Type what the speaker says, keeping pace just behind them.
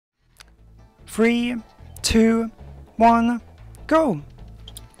3, 2, 1, go!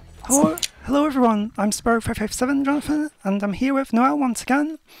 Hello everyone, I'm Spyro557 Jonathan, and I'm here with Noel once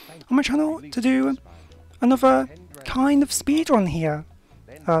again on my channel to do another kind of speedrun here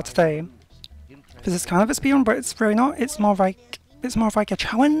today. This is kind of a speedrun, but it's really not. It's more like a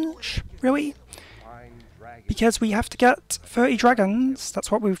challenge, really, because we have to get 30 dragons.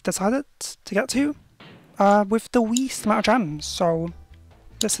 That's what we've decided to get to, with the least amount of gems. So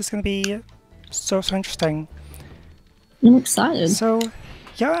this is going to be so interesting. I'm excited. So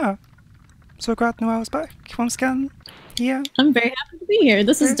yeah, so glad Noel's back once again. Yeah, I'm very happy to be here.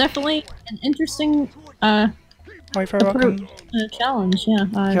 This is definitely an interesting challenge.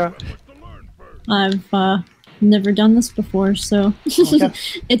 Yeah, I've never done this before, so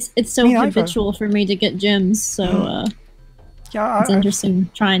it's so habitual for me to get gems. So yeah, it's interesting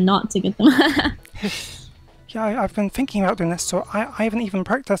trying not to get them. Yeah, I've been thinking about doing this, so I haven't even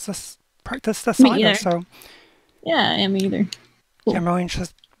practiced this Me either. either. So yeah, me either. Cool. Yeah, I'm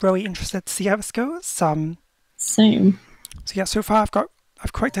really interested to see how this goes. Same. So yeah, so far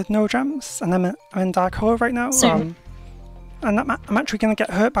I've collected no gems, and I'm in dark hole right now. Same. And I'm actually gonna get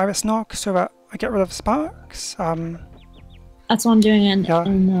hurt by this knock, so that I get rid of sparks. That's what I'm doing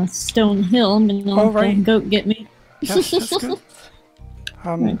in Stone Hill. I'm gonna let the goat get me. Yes, that's good.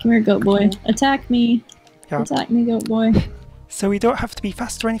 Right, come here, goat boy. Attack me. Yeah. Attack me, goat boy. So we don't have to be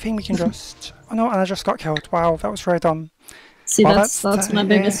fast or anything. We can just. Oh no! And I just got killed. Wow, that was very dumb. See, that's my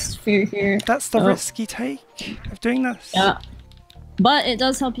biggest fear here. That's the risky take of doing this. Yeah, but it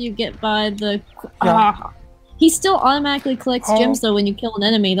does help you get by the. He still automatically collects gems though when you kill an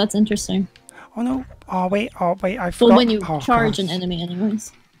enemy. That's interesting. Oh no! Oh wait! I forgot. Well, when you charge an enemy,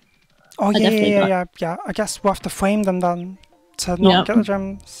 anyways. Oh yeah. I guess we'll have to flame them then to not get the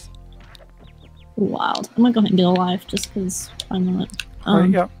gems. Wild. I'm gonna go ahead and get alive just because I'm not.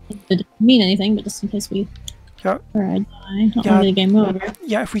 It didn't mean anything, but just in case we. Or I die. Not really the game over.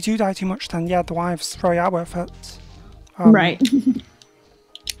 Yeah, if we do die too much, then yeah, the wives probably are worth it. Right.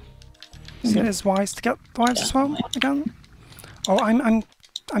 So it is wise to get the wives as well again. Oh, I'm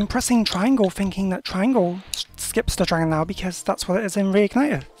pressing triangle, thinking that triangle skips the dragon now because that's what it is in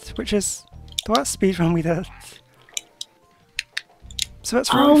Reignited, which is the last speedrun we did. So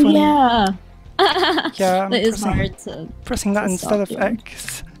that's really funny. Yeah. Yeah, that is hard to pressing that instead of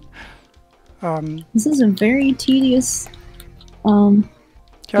X. This is a very tedious, run.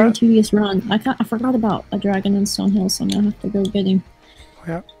 I forgot about a dragon in Stonehill, so I'm gonna have to go get him. Oh,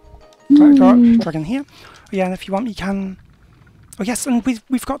 yeah, dragon here. Oh, yeah, and if you want, you can. Oh yes, and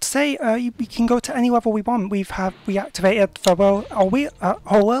we've got to say we can go to any level we want. We activated the whole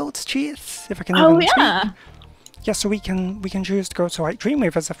world cheats, if I can. Oh yeah. Yeah, so we can choose to go to like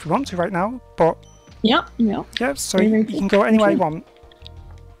Dreamweavers if we want to right now, but. Yeah, so you can go anywhere you want.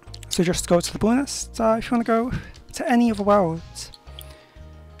 So just go to the bonus if you want to go to any other world.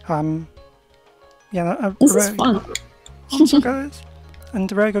 Yeah, this is fun. So good. And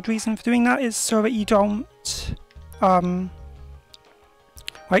the very good reason for doing that is so that you don't,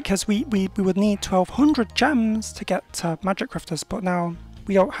 because we would need 1200 gems to get magic rifters, but now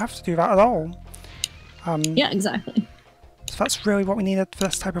we don't have to do that at all. Yeah, exactly. So that's really what we needed for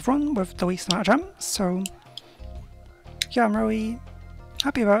this type of run with the least amount of gems. So yeah, I'm really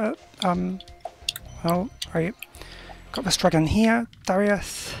happy about it. Well, right, got this dragon here,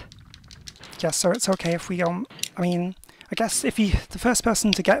 Darius. Yeah, so it's okay if we don't. I mean, I guess if the first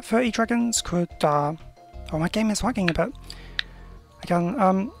person to get 30 dragons could. Oh, my game is lagging a bit. Again,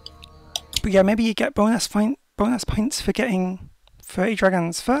 but yeah, maybe you get bonus points for getting 30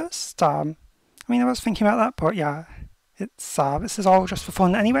 dragons first. I mean, I was thinking about that, but yeah, it's this is all just for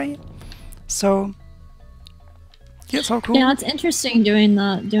fun anyway. So yeah, it's all cool. Yeah, it's interesting doing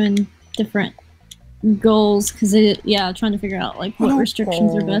different goals because trying to figure out like what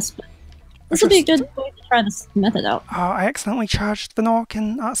restrictions are best. But this will be a good way to try this method out. I accidentally charged the Nork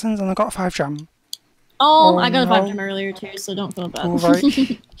in Artisans and I got a 5 gem. Oh, I got a 5 gem earlier too, so don't feel bad.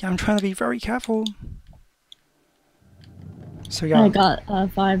 Right. Yeah, I'm trying to be very careful. So yeah, I got a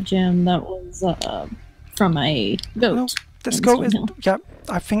 5 gem that was from a goat. No, this goat is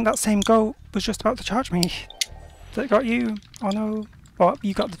I think that same goat was just about to charge me. That got you. Oh no! Well,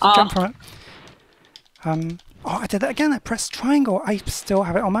 you got the gem from it. Oh, I did it again. I pressed triangle. I still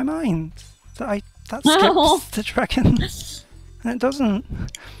have it on my mind that skips the dragon, and it doesn't.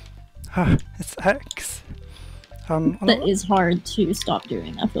 It's X. That is hard to stop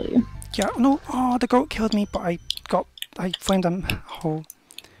doing. I feel you. Yeah. No. Oh, the goat killed me, but I flamed him. Oh.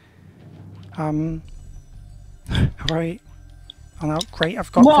 Right. Oh no, great, I've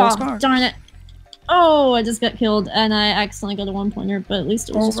got 4 sparks. Darn it. Oh, I just got killed and I accidentally got a 1-pointer, but at least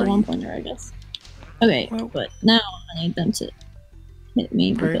it was just a 1-pointer, I guess. Okay, Well, but now I need them to hit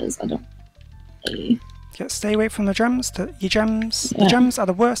me because I don't. Yeah, stay away from the gems. Your gems. Yeah. The gems are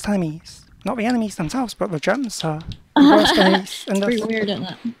the worst enemies. Not the enemies themselves, but the gems are the worst enemies. It's pretty weird, isn't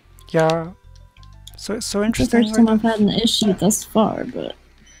it? Yeah. So it's so It's the interesting. first time I've had an issue thus far, but.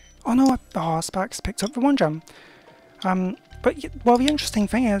 Oh no! Sparks picked up the one gem. But well, the interesting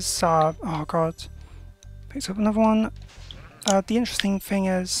thing is, oh god, picked up another one. The interesting thing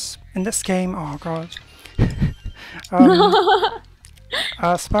is in this game, oh god.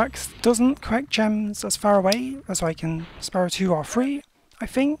 Sparks doesn't collect gems as far away as like in Spyro 2 or 3, I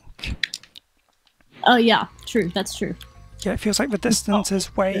think. Oh yeah, true, that's true. Yeah, it feels like the distance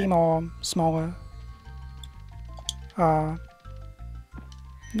is way more smaller. No,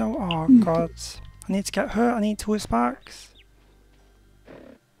 oh god. I need to get her, I need 2 Sparks.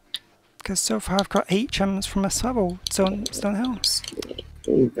 Because so far I've got 8 gems from this level, Stone Hill.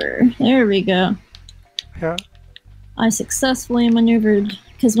 There we go. Yeah. I successfully maneuvered,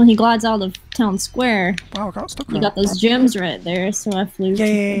 because when he glides out of town square, wow, I got stuck you got those gems right there, so I flew to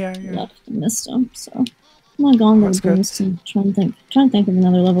the left and missed them. So I'm not going to the boost and trying to think of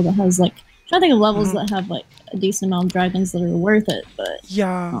another level that has like that have like a decent amount of dragons that are worth it. But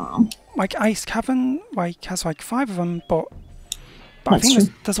yeah, like Ice Cavern like has like 5 of them, but I think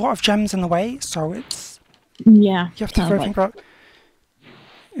there's a lot of gems in the way, so it's you have to think about.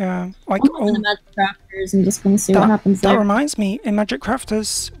 Yeah, like in Magic Crafters and just gonna see what happens there. That reminds me, in Magic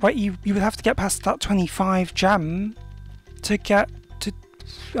Crafters, like you would have to get past that 25 gem to get to do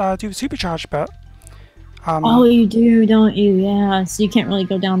the supercharge bit. Oh, you do, don't you? Yeah, so you can't really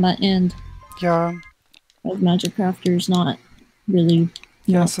go down that end. Yeah. Of Magic Crafters, not really.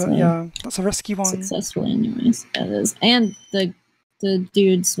 Yeah, that's a risky one. Successfully, anyways. That is, and the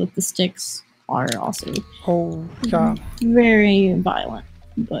dudes with the sticks are also. Oh yeah. Very violent.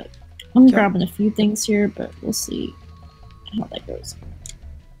 But I'm grabbing a few things here, but we'll see how that goes.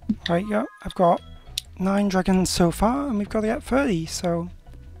 Right, yeah, I've got 9 dragons so far, and we've got to get 30, so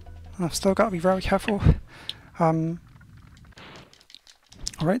I've still got to be very careful. Alright,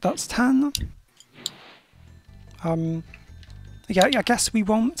 that's 10. Yeah, I guess we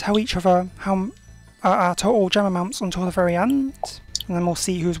won't tell each other how our total gem amounts until the very end, and then we'll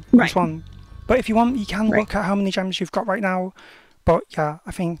see who's won. But if you want, you can look at how many gems you've got right now. But yeah,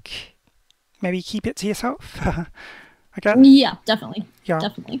 I think maybe keep it to yourself. Again. Yeah, definitely. Yeah,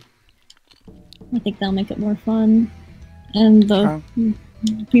 definitely. I think that'll make it more fun, and the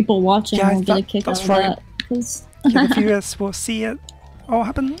people watching will get a kick out of that. Yeah, the viewers will see it all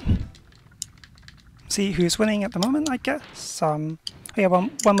happen. See who's winning at the moment, I guess. Yeah,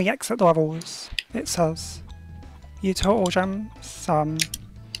 when we exit the levels, it says your total gems.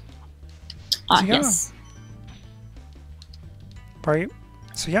 Yes. Right,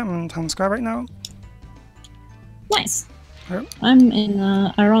 so yeah, I'm in town square right now. Nice. Yep. I'm in,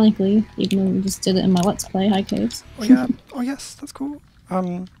 ironically, even though we just did it in my Let's Play, High Caves. Oh yeah, oh yes, that's cool.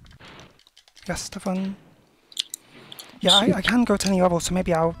 Yes, Stefan. Yeah, I can go to any level, so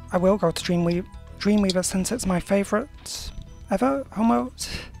maybe I will go to Dreamweaver since it's my favourite ever, almost.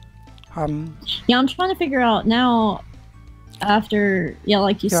 Yeah, I'm trying to figure out now, after,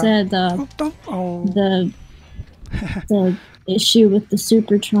 like you said, the issue with the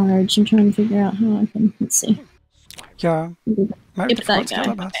supercharge. I'm trying to figure out how I can. Let's see. Yeah. Skip that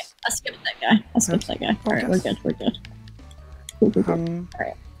guy. Okay, I skipped that guy. Alright, we're good. Cool.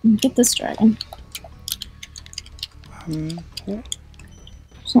 Alright, get this dragon.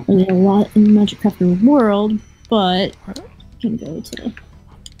 It's not really a lot in the Magic Crafter world, but I can go to the.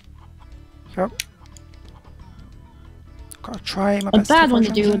 Yep. Gotta try my best. A bad one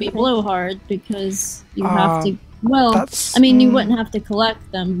to do would be blowhard because you have to. Well, I mean, you wouldn't have to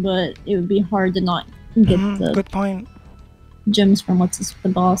collect them, but it would be hard to not get the good point. Gems from the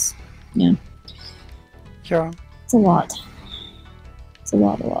boss. Yeah. Yeah. It's a lot. It's a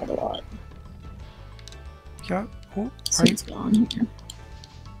lot. Yeah. Oh, so it's gone here.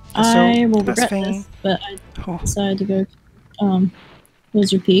 I will regret this, but I decided to go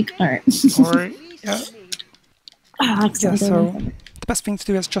Wizard Peak. Alright. Alright, yeah. Yeah, so the best thing to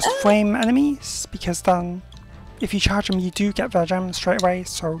do is just flame enemies, because then if you charge them, you do get their gems straight away,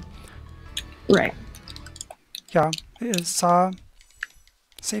 so... Right. Yeah, it is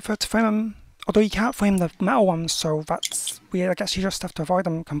safer to flame them. Although you can't flame the metal ones, so that's weird. I guess you just have to avoid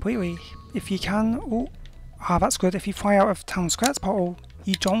them completely. If you can... Oh, that's good. If you fly out of Town Square's portal,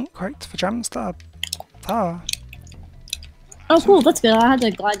 you don't collect the gems that are there. Oh, cool, that's good. I had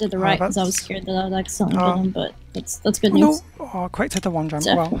to glide to the right because I was scared that I would accidentally get them, but that's good news. No, I collected the one gem.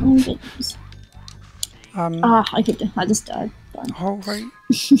 Definitely good news. I just died. Fine. Oh, right.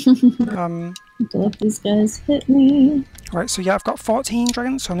 Don't let these guys hit me. Right, so yeah, I've got 14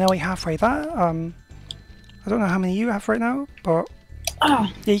 dragons, so I'm nearly halfway there. I don't know how many you have right now, but yeah,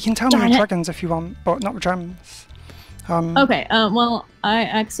 you can tell me the dragons if you want, but not the gems. Okay, well, I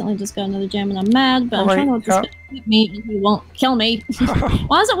accidentally just got another gem and I'm mad, but I'm trying to let this guy hit me and he won't kill me.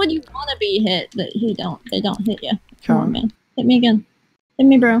 Why is it when you want to be hit that they don't hit you? Come on, man. Hit me again. Hit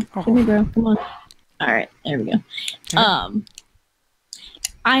me, bro. Hit me, bro. Come on. Alright, there we go.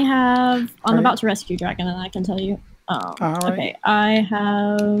 I'm about to rescue Dragon and I can tell you. Okay, I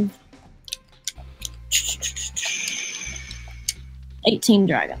have 18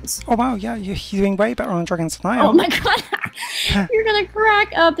 dragons. Oh wow, yeah, you're doing way better on dragons than I am. Oh my god, you're gonna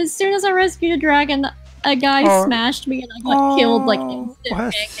crack up. As soon as I rescued a dragon, a guy smashed me and I got killed like instant.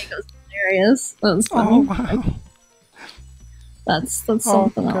 It was hilarious. That was funny. Oh wow. That's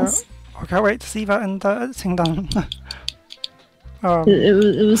something else. I can't wait to see that in the editing done.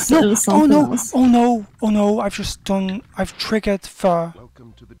 It was something else. Oh no, I've triggered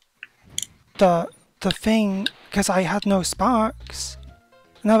the thing because I had no sparks.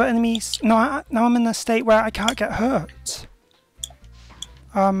 Now the enemies, now I'm in a state where I can't get hurt.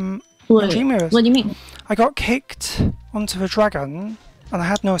 What do you mean? I got kicked onto the dragon and I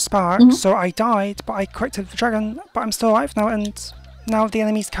had no sparks, so I died, but I corrected the dragon, but I'm still alive now, and now the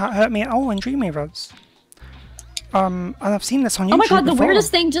enemies can't hurt me at all in Dream Weavers. And I've seen this on YouTube. Oh my god, the before.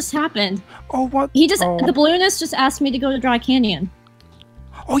 weirdest thing just happened. Oh, what? The balloonist just asked me to go to Dry Canyon.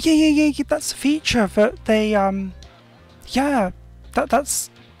 Oh yeah, that's a feature that they, yeah, that's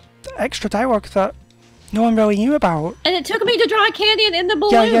extra dialogue that no one really knew about. And it took me to Dry Canyon in the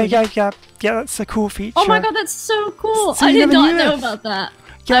balloon. Yeah, that's a cool feature. Oh my god, that's so cool. So I did not know about that.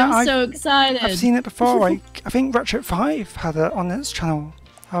 Yeah, I'm so excited. I've seen it before, like, I think Retro5 had it on its channel.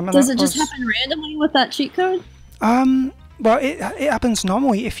 Does it just happen randomly with that cheat code? Well, it happens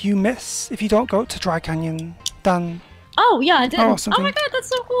normally if you don't go to Dry Canyon, then... Oh, yeah, I did. Oh my god, that's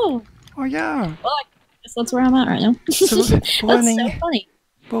so cool. Oh, yeah. Well, I guess that's where I'm at right now. So that's so funny.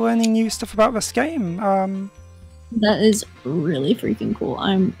 We're learning new stuff about this game. That is really freaking cool.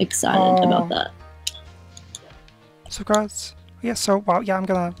 I'm excited about that. So, guys, yeah, I'm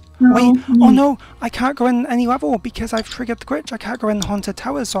gonna... Wait, oh no, I can't go in any level because I've triggered the glitch. I can't go in the haunted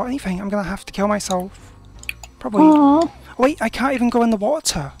towers or anything. I'm gonna have to kill myself. Probably. Aww. Wait, I can't even go in the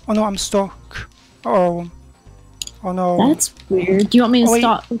water. Oh no, I'm stuck. Oh no. That's weird. Do you want me to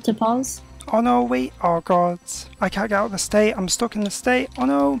stop to pause? Oh no, wait. Oh god. I can't get out of the state. I'm stuck in the state. Oh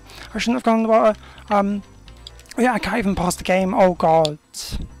no. I shouldn't have gone in the water. Yeah, I can't even pause the game. Oh god.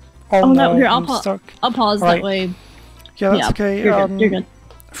 Oh no, here, I'm stuck. I'll pause that way. Yeah, that's okay. You're good.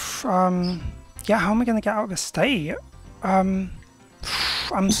 Yeah, how am I gonna get out of this state? I'm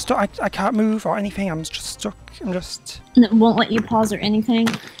stuck. I can't move or anything. I'm just stuck. And it won't let you pause or anything?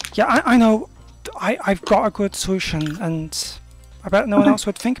 Yeah, I know. I've got a good solution, and I bet no one else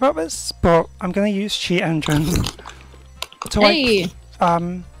would think about this, but I'm gonna use Cheat Engine to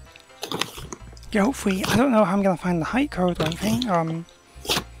yeah, hopefully, I don't know how I'm gonna find the height code or anything.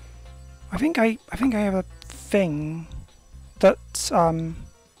 I think I have a thing that I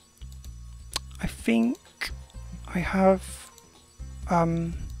think I have I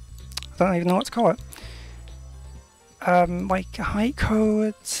don't even know what to call it. Like a height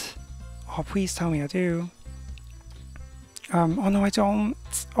code. Oh, please tell me I do. Oh no, I don't.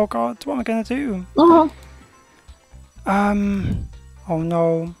 Oh god, what am I gonna do? Oh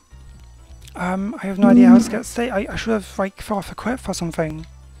no. I have no idea how to get state. I should have like fell off a cliff or something.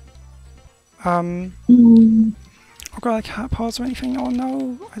 Oh god, I can't pause or anything. Oh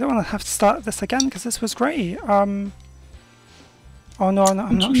no, I don't want to have to start this again because this was great. Oh no,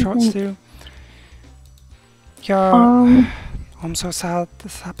 I'm not sure what to do. Yeah, I'm so sad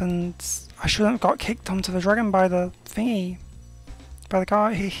this happened. I shouldn't have got kicked onto the dragon by the thingy, by the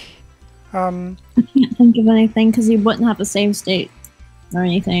guy. I can't think of anything because he wouldn't have the same state or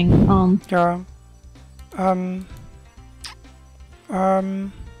anything. Yeah.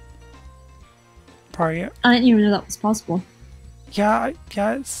 Right. I didn't even know that was possible. Yeah,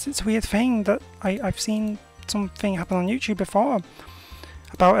 it's a weird thing that I've seen something happen on YouTube before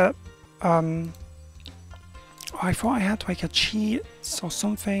about it. I thought I had like a cheat or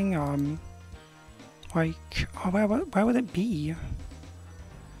something. Like, oh, where would it be?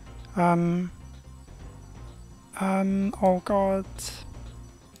 Oh god.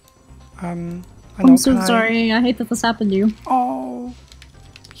 I'm so sorry. I hate that this happened to you. Oh,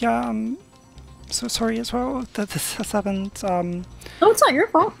 yeah. I'm so sorry as well that this has happened. Oh, it's not your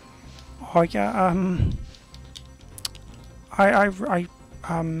fault. Oh yeah. I'm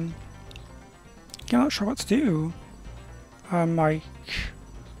not sure what to do. Like,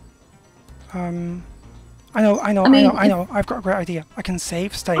 I know. I've got a great idea. I can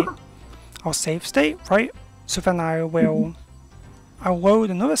save state. I'll save state, right? So then I will... I'll load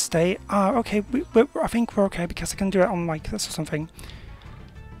another state. Okay, I think we're okay because I can do it on like this or something.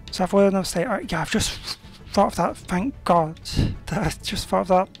 So I've loaded another state. Yeah, I've just thought of that. Thank God that I just thought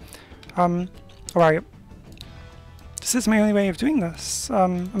of that. Alright. This is my only way of doing this.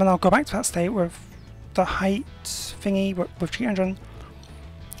 And then I'll go back to that state with the height thingy with Cheat Engine.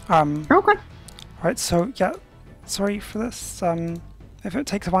 Okay. Right, so yeah, sorry for this. If it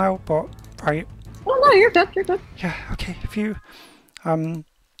takes a while, but right. Oh no, you're good. You're good. Yeah. Okay. If you.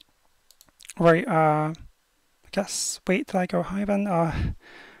 Right. I guess. Wait. Did I go high then?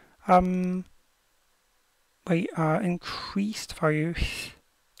 Wait. Increased value.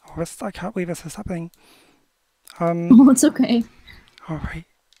 Oh, this, I can't believe this is happening. Oh, it's okay. Alright.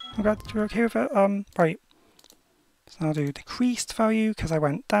 I'm glad you're okay with it. Right. So I'll do decreased value because I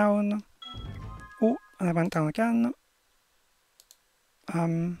went down. Oh, and I went down again.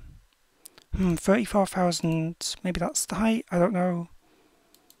 34,000. Maybe that's the height. I don't know.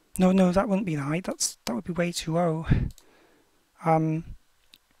 No, that wouldn't be the height. That would be way too low.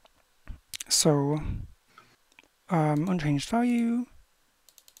 So unchanged value.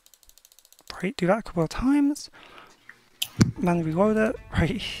 Right, do that a couple of times. Then reload it.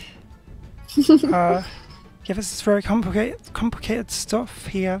 Right. Yeah, this is very complicated stuff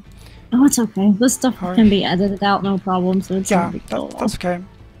here. Oh, it's okay. This stuff can be edited out, no problem. So it's yeah, that's okay.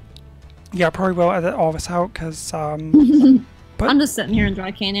 Yeah, I probably will edit all this out because but I'm just sitting here in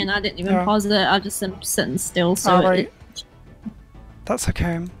Dry Canyon. I didn't even pause it. I just am sitting still. So right. That's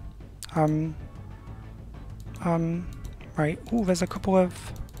okay. Right. Oh, there's a couple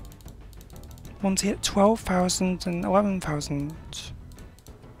of ones here. 12,000 and 11,000.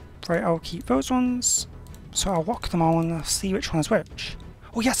 Right, I'll keep those ones. So I'll lock them all and I'll see which one is which.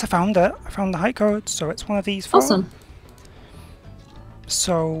 Oh yes, I found it. I found the height code. So it's one of these four. Awesome.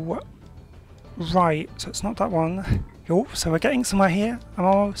 So right. So it's not that one. Oh, so we're getting somewhere here.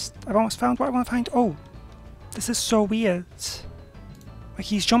 I've almost found what I want to find. Oh, this is so weird. Like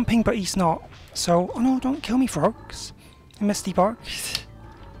he's jumping, but he's not. So, oh no, don't kill me, frogs. Misty box.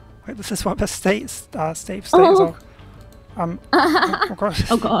 Wait, this is what the state is of. Oh god.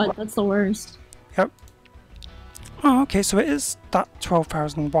 Oh god, that's the worst. Yep. Oh, okay, so it is that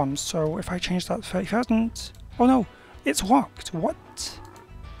 12,001. So if I change that to 30,000, oh no, it's locked. What?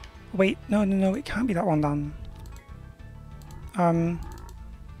 Wait, no, it can't be that one then. Yeah,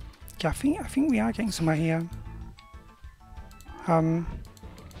 I think we are getting somewhere here. Yeah.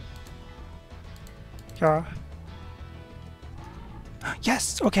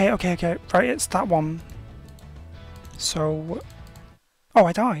 Yes! Okay. Right, it's that one. So... Oh,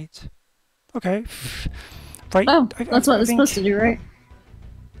 I died. Okay. Right. Oh, that's what it's supposed to do, right?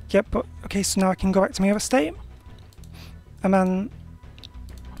 Yep, but... Okay, so now I can go back to my other state. And then...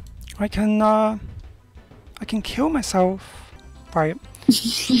 I can kill myself. Right.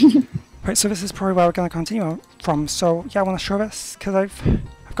 Right, so this is probably where we're going to continue from. So, yeah, I want to show this, because I've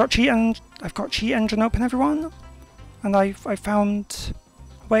got Cheat Engine open, everyone. And I found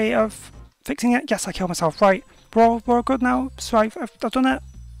a way of fixing it. Yes, I killed myself. Right, we're all good now. So I've done it.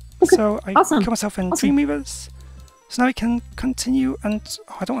 Okay. So I killed myself in Dreamweavers. So now we can continue and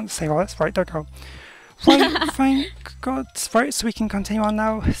I don't want to say all this. Right, there we go. Right, thank God. Right, so we can continue on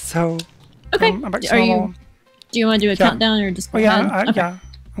now. So okay, I'm back to normal. Do you want to do a countdown or just go ahead? Okay. Yeah,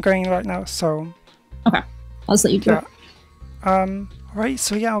 I'm going right now. So okay, I'll just let you do it. Right,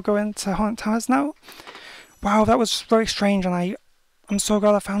 so yeah, I'll go into Haunted Towers now. Wow, that was very strange, and I'm so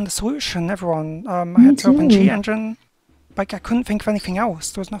glad I found the solution, everyone. I had to open Cheat Engine. Like, I couldn't think of anything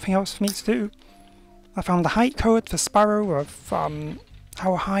else. There was nothing else for me to do. I found the height code for Spyro of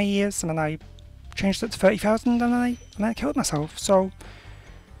how high he is, and then I changed it to 30,000, and then I killed myself. So,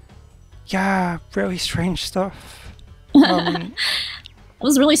 yeah, really strange stuff. It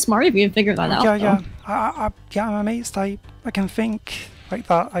was really smart of you to figure that out. Yeah. I'm amazed. I can think like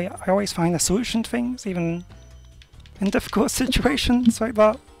that. I always find a solution to things, even in difficult situations like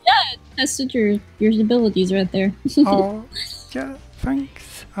that. Yeah, it tested your abilities right there. Oh, yeah,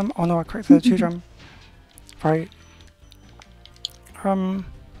 thanks. Oh no, I corrected the 2 drum. Right. Yeah,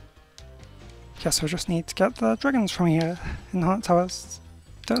 so I just need to get the dragons from here in Haunted Towers.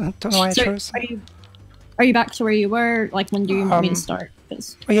 Don't know why I chose. Are you back to where you were? Like, when do you want me to start?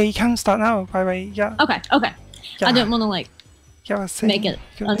 Oh yeah, you can start now, by the way, yeah. Okay. Yeah. I didn't want to, like, make it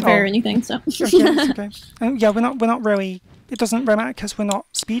unfair or anything, so. Yeah, it's okay. Yeah, we're not really, it doesn't really matter because we're not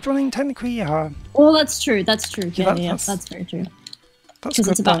speedrunning, technically. Well, that's true, yeah, that's very true. Because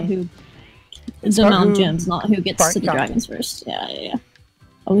it's about the amount of gems, not who gets to the dragons first. Yeah.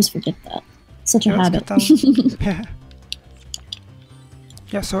 Always forget that. Such a habit. Yeah.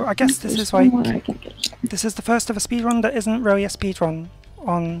 Yeah, so I guess this is like, this is the first of a speedrun that isn't really a speedrun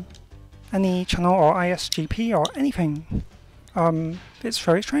on any channel or ISGP or anything. It's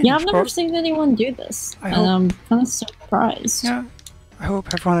very strange. Yeah, I've never seen anyone do this, and I'm kind of surprised. Yeah, I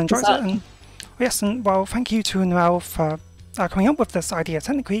hope everyone enjoys it. And yes, and well, thank you to Noel for coming up with this idea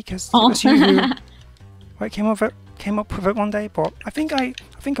technically, because it was you who like, came up with it one day. But I think I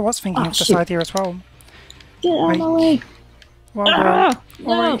was thinking of this idea as well. Get out of my way! Well,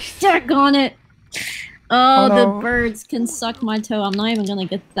 no, daggone it! Oh, the birds can suck my toe. I'm not even gonna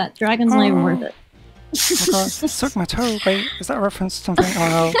get that. Dragon's not even worth it. Oh god, suck my toe. Wait, is that a reference to something?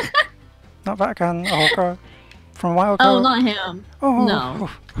 Oh no, not that again. Oh god, from a while ago. Oh, not him. Oh no,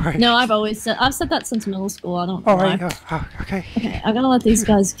 right. No. I've said that since middle school. I don't know why. Okay. Okay, I gotta let these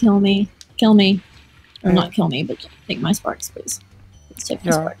guys kill me. Or not kill me, but take my sparks, please. Let's take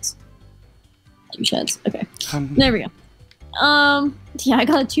my sparks. 2 sheds. Okay. There we go. Yeah, I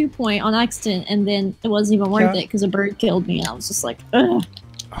got a 2-point on accident, and then it wasn't even worth it because a bird killed me, and I was just like, ugh.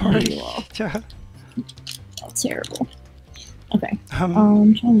 Yeah. That's terrible. Okay.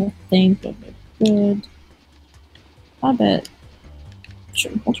 I'm trying to think of a good. I bet.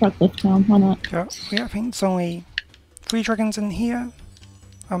 Sure, we'll try Clifftown. Why not? Yeah, I think there's only 3 dragons in here.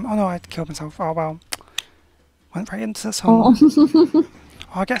 Oh no, I killed myself. Oh well. Went right into this one. Oh,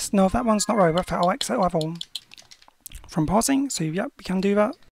 I guess no, that one's not really worth it. I'll exit level from pausing, so yep, we can do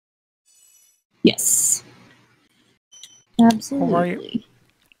that. Yes. Absolutely. Alright.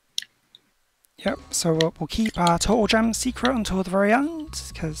 Yep, so we'll keep our total gem secret until the very end,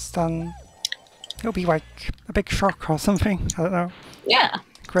 because then it'll be like a big shock or something. I don't know. Yeah.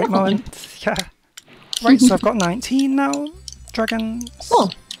 Great moment. Yeah. Right, so I've got 19 now. Dragons.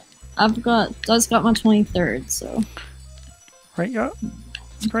 Cool. I've got my 23rd, so. Right, yeah.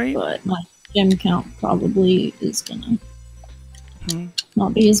 That's great. But my gem count probably is gonna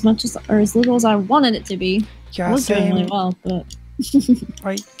not be as much as or as little as I wanted it to be. Yeah, I was doing really well, but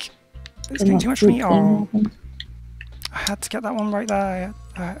like it's getting too much for me. Oh, I had to get that one right there.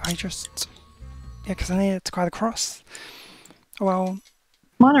 I just because I needed to go across. Oh well.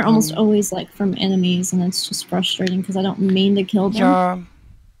 Mine are almost always like from enemies, and it's just frustrating because I don't mean to kill them. Yeah.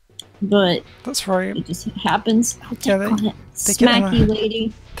 But that's right. It just happens. Oh, yeah, they smacky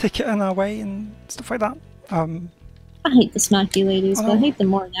lady. They get in our way and stuff like that. I hate the smacky ladies, but I hate them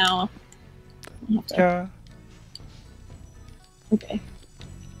more now. Yeah. Okay.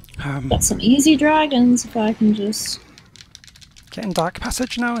 Got some easy dragons if I can just... Getting Dark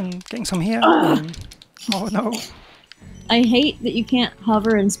Passage now and getting some here. Oh no. I hate that you can't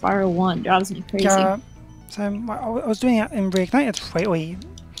hover in Spyro 1. Drives me crazy. Yeah. So I was doing it in Reignited lately.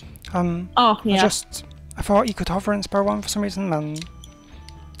 I thought you could hover in Spyro 1 for some reason, and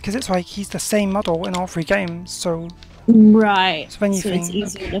because it's like he's the same model in all 3 games, so... Right. So when you think... it's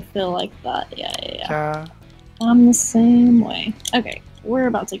easier to feel like that. Yeah. Yeah. I'm the same way. Okay, we're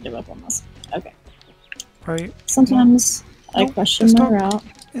about to give up on this. Okay. Right. Sometimes I question my route.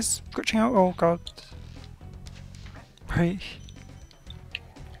 It's glitching out. Oh god. Right.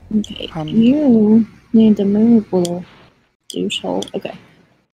 Okay, you need to move, little douchehole. Okay.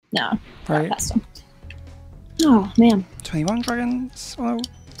 No. Right. Past him. Oh, man. 21 dragons. Oh.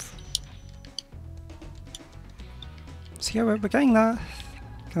 So yeah, we're getting there.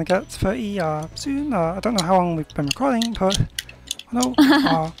 Gonna get 30 soon. I don't know how long we've been recording, but oh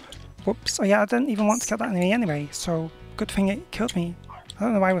no. Whoops. Oh yeah, I didn't even want to get that enemy anyway, so good thing it killed me. I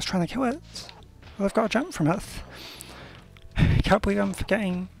don't know why I was trying to kill it. Well, I've got a gem from it. Can't believe I'm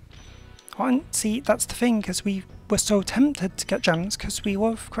forgetting. Oh, and see, that's the thing, because we were so tempted to get gems, because we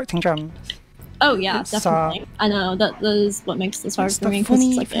love collecting gems. Oh yeah, definitely. I know, that is what makes this hard for me. The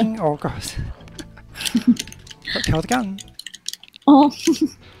funny like thing, oh god. Got killed again. Oh.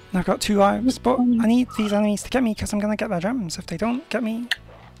 I've got 2 lives, but I need these enemies to get me, because I'm going to get their gems if they don't get me.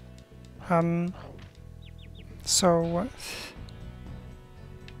 So...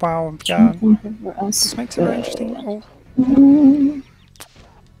 Wow, yeah. This makes it very interesting. Oh.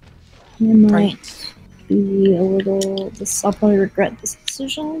 Right. Be a little... I'll probably regret this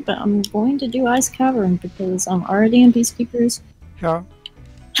decision, but I'm going to do Ice Cavern because I'm already in Peacekeepers. Yeah.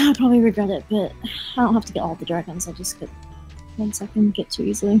 I'll probably regret it, but I don't have to get all the dragons. I'll just get ones I can get to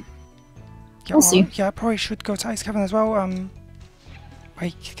easily. Yeah, we'll see. Yeah, I probably should go to Ice Cavern as well.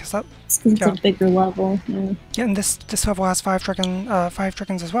 Because that. It's a bigger level. Yeah. Yeah, and this level has 5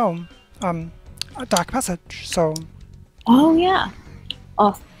 dragons as well. A Dark Passage. So. Oh yeah.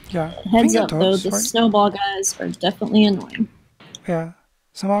 Oh. Yeah. Heads up though, the snowball guys are definitely annoying. Yeah.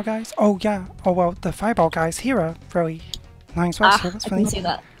 Snowball guys? Oh yeah. Oh well, the fireball guys here are really nice. I can see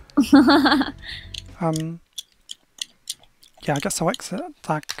that. Yeah, I guess I'll exit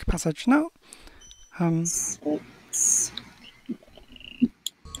that passage now. 6.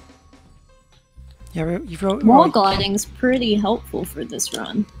 Yeah, you've wrote Wall gliding's pretty helpful for this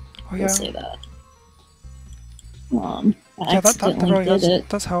run. Oh yeah. I'll say that. I yeah, that really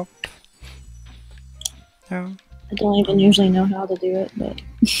does help. Yeah. I don't even usually know how to do it, but.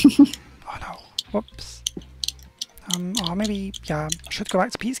 Oh no! Whoops. Or maybe, yeah, I should go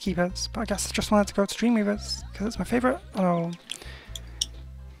back to Peacekeepers, but I guess I just wanted to go to Dreamweavers because it's my favorite. Oh no.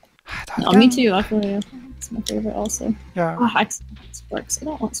 No, me too. I feel you. It's my favorite also. Yeah. Oh, Sparks. I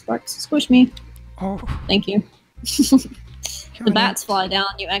don't want Sparks. Squish me. Oh. Thank you. The bats fly down.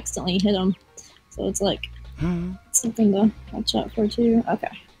 You accidentally hit them, so it's like something to watch out for too.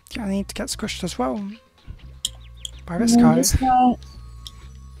 Okay. Yeah, I need to get squished as well. By this guy. Just got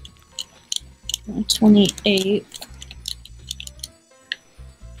 28.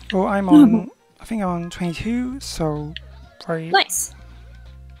 Oh, I'm on. I think I'm on 22. So, right. Nice.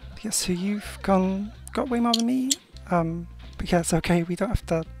 Yeah, so you've got way more than me. But yeah, it's okay. We don't have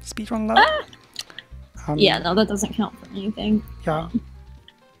to speedrun that. Yeah, no, that doesn't count for anything. Yeah.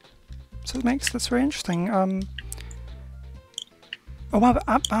 So it makes this very interesting. Oh wow,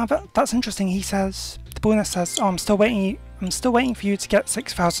 that's interesting. He says the bonus says, "Oh, I'm still waiting for you to get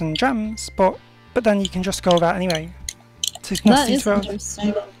 6,000 gems," but then you can just go there anyway. So that is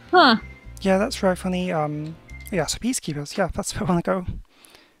interesting. Huh. Yeah, that's very funny. Yeah, so Peacekeepers. Yeah, that's where I want to go.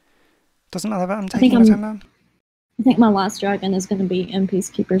 Doesn't matter that I'm taking my time now. I think my last dragon is going to be in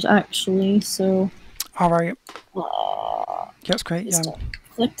Peacekeepers actually. So. All right. Yeah, it's great. Yeah.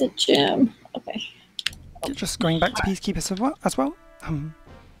 Collected gem. Okay. You're just going back to Peacekeepers as well.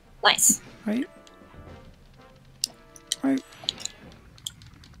 Nice. Right. Right.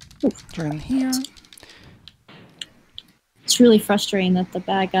 Dragon here. It's really frustrating that the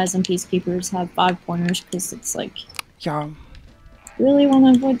bad guys and Peacekeepers have 5 pointers because it's like. Yeah. Really want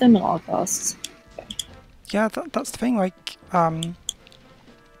to avoid them at all costs. Okay. Yeah, that's the thing. Like,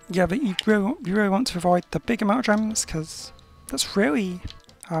 yeah, but you really want to avoid the big amount of gems because that's really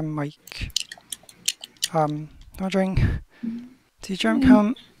like dodging. Do you gem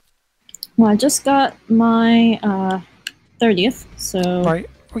count? Well, I just got my 30th, so right.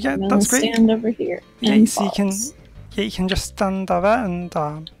 Well, yeah, that's great. Stand over here. Yeah, so you can just stand there and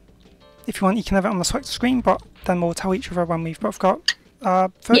if you want, you can have it on the select screen, but then we'll tell each other when we've both got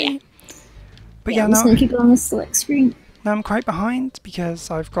 30. Yeah. But I'm just gonna keep it on the select screen. Now I'm quite behind because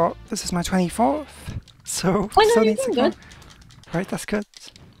this is my 24th, so oh, no, you're doing good. Right, that's good.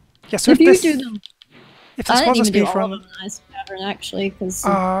 Yeah, so if you do them, if this was a speedrun, Ice Cavern actually, because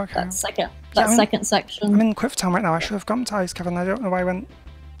okay. that second section. I'm in Quifftown right now. I should have gone to Ice Cavern. I don't know why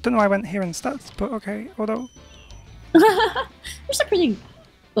I went here instead. But okay, although there's a pretty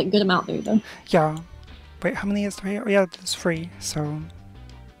good amount there though. Yeah. Wait, how many is there here? Oh yeah, there's 3. So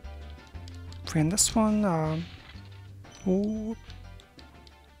 3 in this one. Ooh.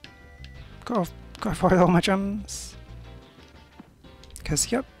 Gotta avoid all my gems.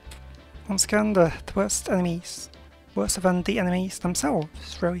 Because, yep, once again, the worst enemies, worse than the enemies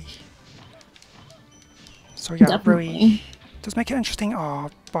themselves, really. So yeah, Definitely. Really does make it interesting. Oh,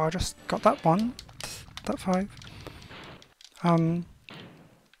 but I just got that one, that 5.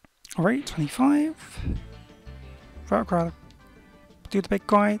 Alright, 25. Right, I'll grab, do the big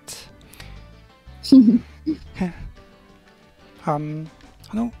glide. Oh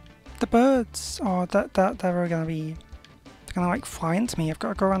no, the birds. Oh, they're gonna be. They're gonna like fly into me. I've got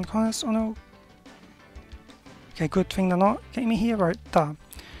to go around the corners. Oh no. Okay, good thing they're not getting me here. Right there.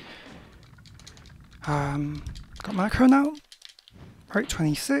 Got macro now. Right,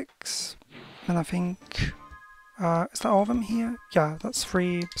 26. And I think. Is that all of them here? Yeah, that's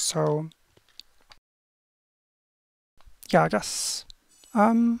 3. So. Yeah, I guess.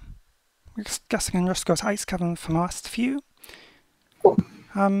 I guess I can just go to Ice Cavern for my last few. Cool.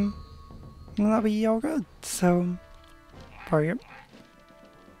 And that'll be all good. So. Right.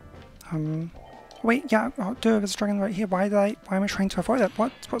 Wait, yeah, oh, there's a dragon right here. Why am I trying to avoid it?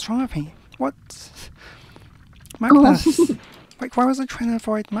 What's wrong with me? What? Magnus! Oh. Like, why was I trying to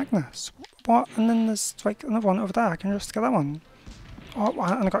avoid Magnus? What? And then there's like another one over there. I can just get that one. Oh,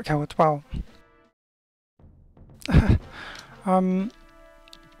 and I got killed. Wow.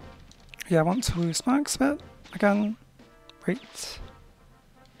 Yeah, I want to lose max a bit again. Right.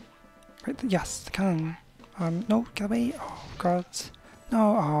 Right. Yes, the cannon. No, get away. Oh god.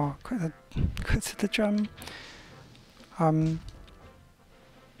 No. Oh, quit the gem.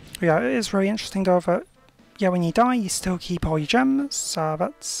 Yeah, it is really interesting though that yeah, when you die, you still keep all your gems.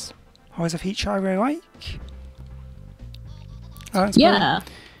 That's always a feature I really like. Yeah.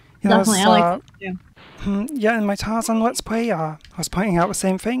 Definitely, I like it too. Yeah, in my Tarzan Let's Play, I was pointing out the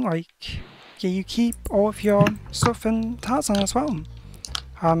same thing, like, yeah, you keep all of your stuff in Tarzan as well.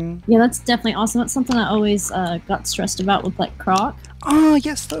 Yeah, that's definitely awesome. That's something I always got stressed about with, like, Croc. Oh,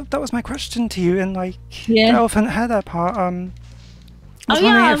 yes, that was my question to you in, like, the elephant header part. Oh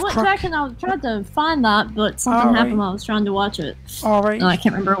yeah, I went back and I tried to find that, but something happened while I was trying to watch it. Alright. And I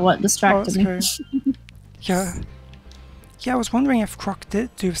can't remember what distracted me. Yeah. Yeah, I was wondering if Croc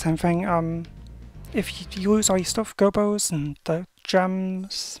did do the same thing. If you lose all your stuff, gobos and the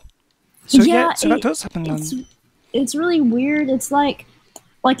gems. So yeah, so that does happen then. It's really weird. It's like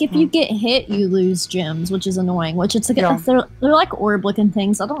if you get hit, you lose gems, which is annoying. Which it's like they're like orb-looking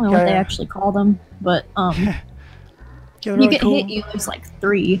things. I don't know what they actually call them, but yeah, you get hit, you lose like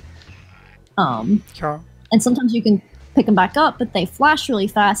 3. And sometimes you can pick them back up, but they flash really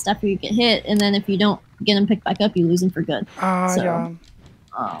fast after you get hit, and then if you don't get them picked back up, you lose them for good. And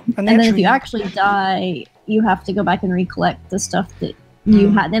then if you actually die, you have to go back and recollect the stuff that you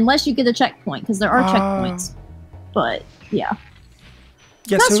had, unless you get a checkpoint, because there are checkpoints. But yeah,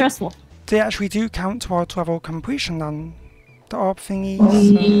 that's stressful. They actually do count towards level completion then. The orb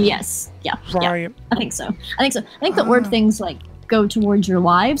thingies? Yes. Yeah. Right. Yeah. I think so. I think the orb things like go towards your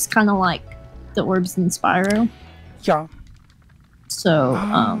lives, kind of like the orbs in Spyro. Yeah. So,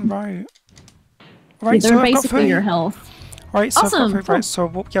 right. Right, they're basically your health. Right, so awesome. I've got right,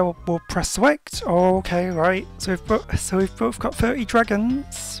 so we'll press select. Oh, okay, right. So we've both got 30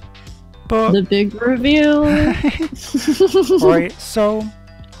 dragons. But the big reveal. Right, so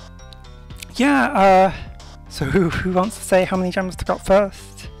yeah, so who wants to say how many gems they got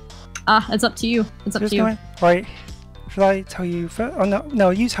first? It's up to you. It's up to you. Right. Should I tell you first? Oh no,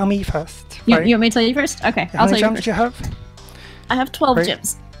 you tell me first. Right? You want me to tell you first? Okay, I'll tell you first. How many gems do you have? I have 12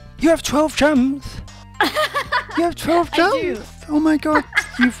 gems. You have 12 gems? You have 12 gems? I do. Oh my god,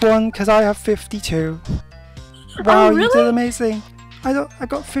 you've won because I have 52. Wow, really? You did amazing. I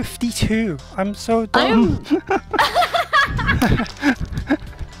got 52. I'm so dumb.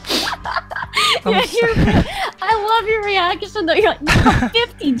 I love your reaction though. You're like, you got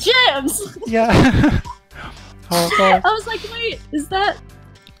 50 gems. Yeah. Oh god. I was like, wait, is that?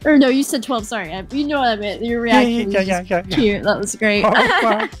 Or no, you said 12. Sorry, you know what I meant. Your reaction was cute. That was great. Oh,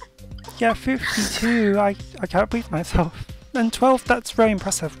 wow. Yeah, 52. I can't believe myself. And 12, that's very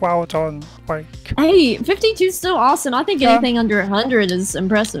impressive. Well done. Like. Hey, 52 is still awesome. I think anything under 100 is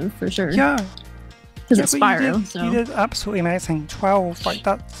impressive for sure. Yeah. Because it's Spyro. You did absolutely amazing. 12, like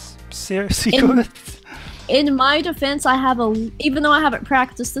that's seriously good. In my defense, I have even though I haven't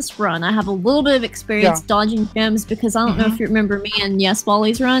practiced this run, I have a little bit of experience dodging gems because I don't know if you remember me and Yes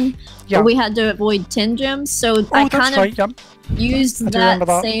Wally's run, but we had to avoid 10 gems, so I kind of used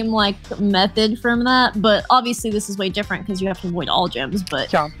that same like method from that. But obviously, this is way different because you have to avoid all gems.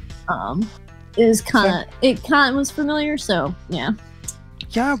 But it kind of was familiar, so yeah.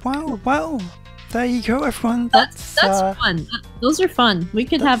 Yeah, wow. There you go, everyone. That's fun. Those are fun. We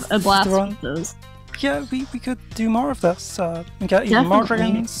could have a blast with those. Yeah, we could do more of this. And get even more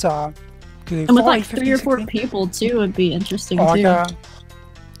dragons. And with like 3 or 4 people too would be interesting too.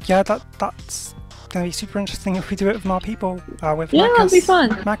 Yeah, that's gonna be super interesting if we do it with more people. With that'd be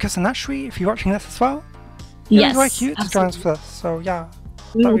fun. Marcus and Ashley, if you're watching this as well. Yes, we'd like you to join us for this. So yeah,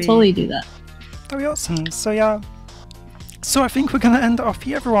 we will totally do that. That'd be awesome. So yeah, so I think we're gonna end it off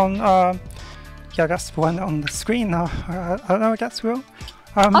here, everyone. Yeah, I guess we'll end it on the screen now. I don't know. I guess we'll.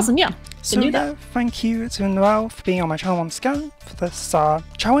 Awesome, yeah. So yeah, thank you to Noel for being on my channel once again for this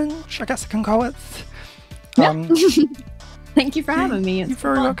challenge, I guess I can call it. Thank you for having me. You're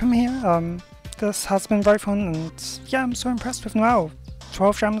very welcome here. This has been very fun, and yeah, I'm so impressed with Noel.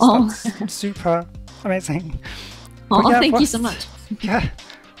 12 gems, that's super amazing. Oh, thank you so much. Yeah,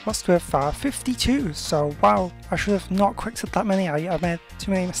 lost with 52, so wow, I should have not quicted that many. I made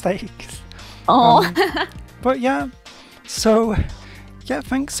too many mistakes. But yeah, so yeah,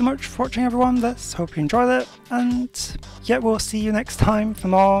 thanks so much for watching, everyone. Hope you enjoyed it, and yeah, we'll see you next time for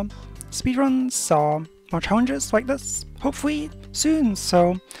more speedruns or more challenges like this, hopefully soon.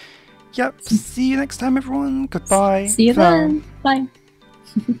 So yep, see you next time, everyone. Goodbye. See you then. Bye.